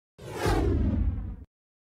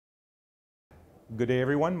Good day,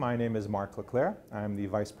 everyone. My name is Marc LeClerc. I'm the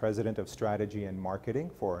Vice President of Strategy and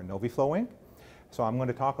Marketing for NoviFlow, Inc. So I'm going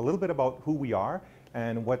to talk a little bit about who we are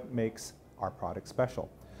and what makes our product special.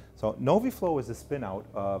 So NoviFlow is a spin-out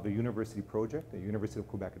of a university project, the University of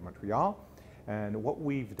Quebec in Montreal. And what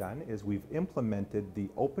we've done is we've implemented the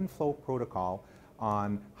OpenFlow protocol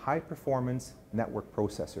on high-performance network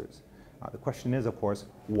processors. The question is, of course,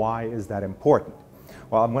 why is that important?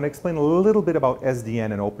 Well, I'm going to explain a little bit about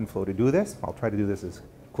SDN and OpenFlow to do this. I'll try to do this as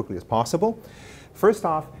quickly as possible. First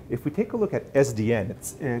off, if we take a look at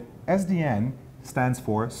SDN, SDN stands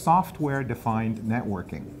for Software Defined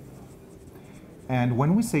Networking. And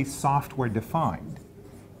when we say software defined,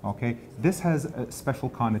 okay, this has a special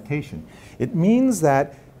connotation. It means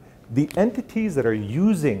that the entities that are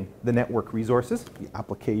using the network resources, the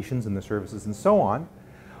applications and the services and so on,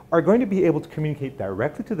 are going to be able to communicate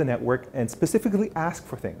directly to the network and specifically ask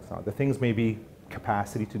for things. The things may be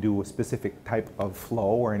capacity to do a specific type of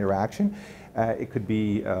flow or interaction. It could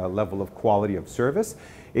be a level of quality of service.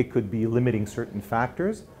 It could be limiting certain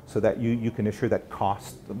factors so that you can assure that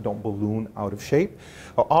costs don't balloon out of shape.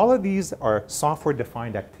 All of these are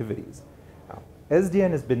software-defined activities.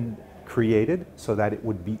 SDN has been created so that it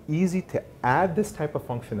would be easy to add this type of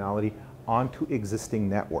functionality onto existing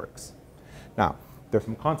networks. Now, there's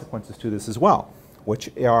some consequences to this as well, which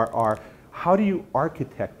are how do you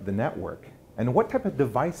architect the network and what type of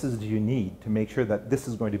devices do you need to make sure that this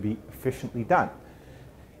is going to be efficiently done.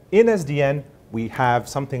 In SDN, we have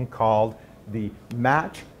something called the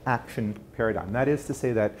match action paradigm. That is to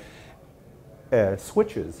say that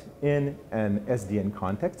switches in an SDN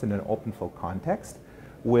context, in an OpenFlow context,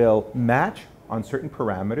 will match on certain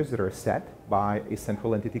parameters that are set by a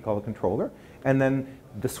central entity called a controller, and then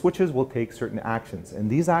the switches will take certain actions. And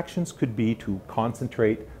these actions could be to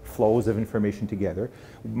concentrate flows of information together,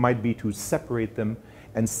 might be to separate them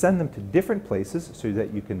and send them to different places so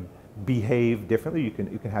that you can behave differently. You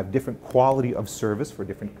can have different quality of service for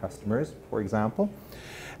different customers, for example.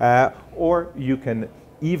 Or you can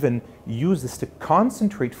even use this to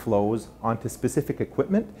concentrate flows onto specific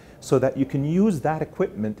equipment so that you can use that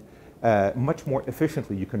equipment much more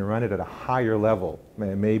efficiently. You can run it at a higher level.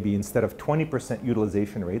 Maybe instead of 20%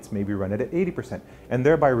 utilization rates, maybe run it at 80%, and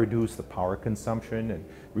thereby reduce the power consumption and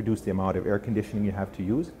reduce the amount of air conditioning you have to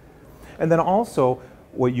use. And then also,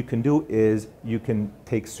 what you can do is you can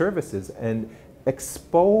take services and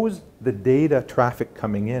expose the data traffic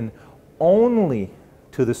coming in only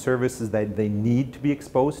to the services that they need to be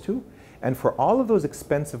exposed to. And for all of those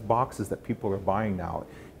expensive boxes that people are buying now,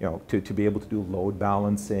 to be able to do load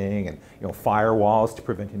balancing and firewalls to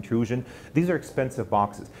prevent intrusion, these are expensive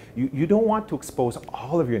boxes. You don't want to expose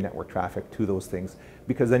all of your network traffic to those things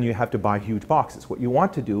because then you have to buy huge boxes. What you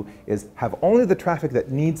want to do is have only the traffic that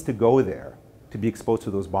needs to go there to be exposed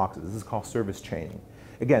to those boxes. This is called service chaining.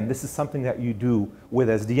 Again, this is something that you do with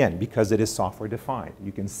SDN because it is software defined.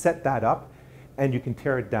 You can set that up and you can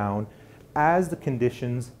tear it down as the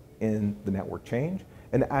conditions in the network change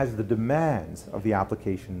and as the demands of the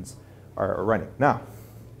applications are running. Now,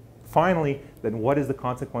 finally, then what is the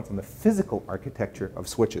consequence on the physical architecture of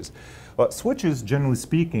switches? Well, switches, generally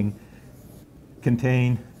speaking,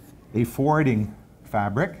 contain a forwarding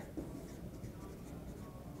fabric.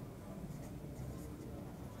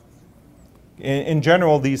 In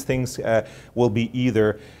general, these things will be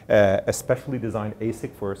either a specially designed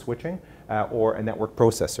ASIC for switching or a network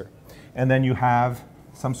processor. And then you have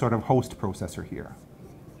some sort of host processor here.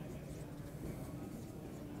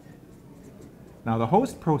 Now, the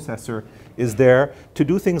host processor is there to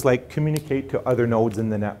do things like communicate to other nodes in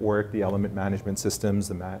the network, the element management systems,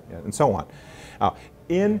 and so on.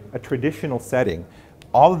 In a traditional setting,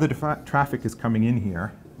 all of the traffic is coming in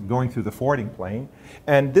here, going through the forwarding plane,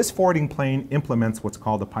 and this forwarding plane implements what's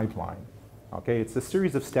called a pipeline. Okay, it's a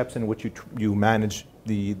series of steps in which you manage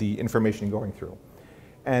the information going through.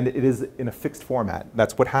 And it is in a fixed format.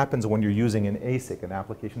 That's what happens when you're using an ASIC, an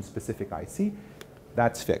application-specific IC.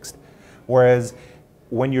 That's fixed. Whereas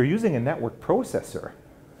when you're using a network processor,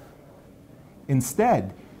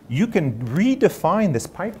 instead, you can redefine this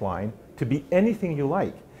pipeline to be anything you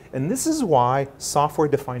like. And this is why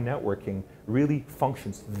software-defined networking really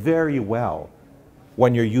functions very well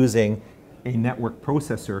when you're using a network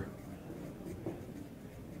processor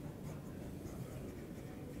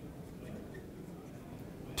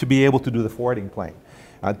to be able to do the forwarding plane.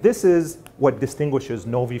 This is what distinguishes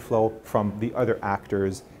NoviFlow from the other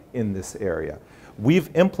actors in this area.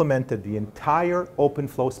 We've implemented the entire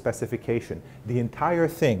OpenFlow specification, the entire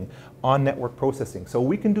thing on network processing. So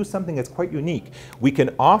we can do something that's quite unique. We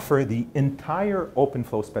can offer the entire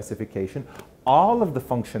OpenFlow specification all of the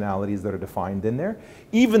functionalities that are defined in there,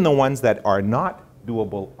 even the ones that are not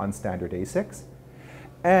doable on standard ASICs.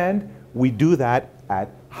 And we do that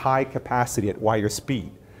at high capacity, at wire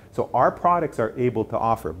speed. So our products are able to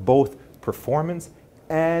offer both performance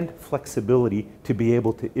and flexibility to be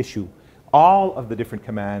able to issue all of the different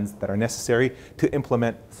commands that are necessary to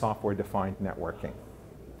implement software-defined networking.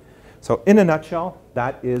 So in a nutshell,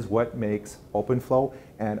 that is what makes OpenFlow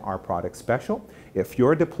and our products special. If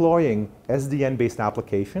you're deploying SDN-based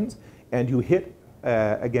applications and you hit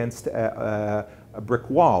against a brick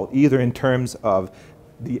wall, either in terms of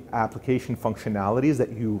the application functionalities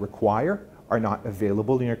that you require are not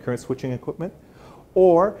available in your current switching equipment,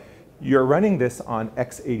 or you're running this on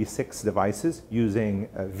x86 devices using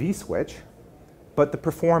a vSwitch, but the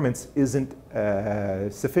performance isn't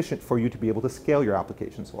sufficient for you to be able to scale your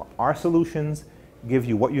application. So our solutions give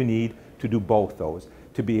you what you need to do both those,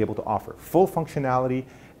 to be able to offer full functionality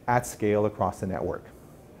at scale across the network.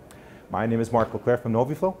 My name is Marc LeClerc from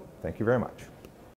NoviFlow. Thank you very much.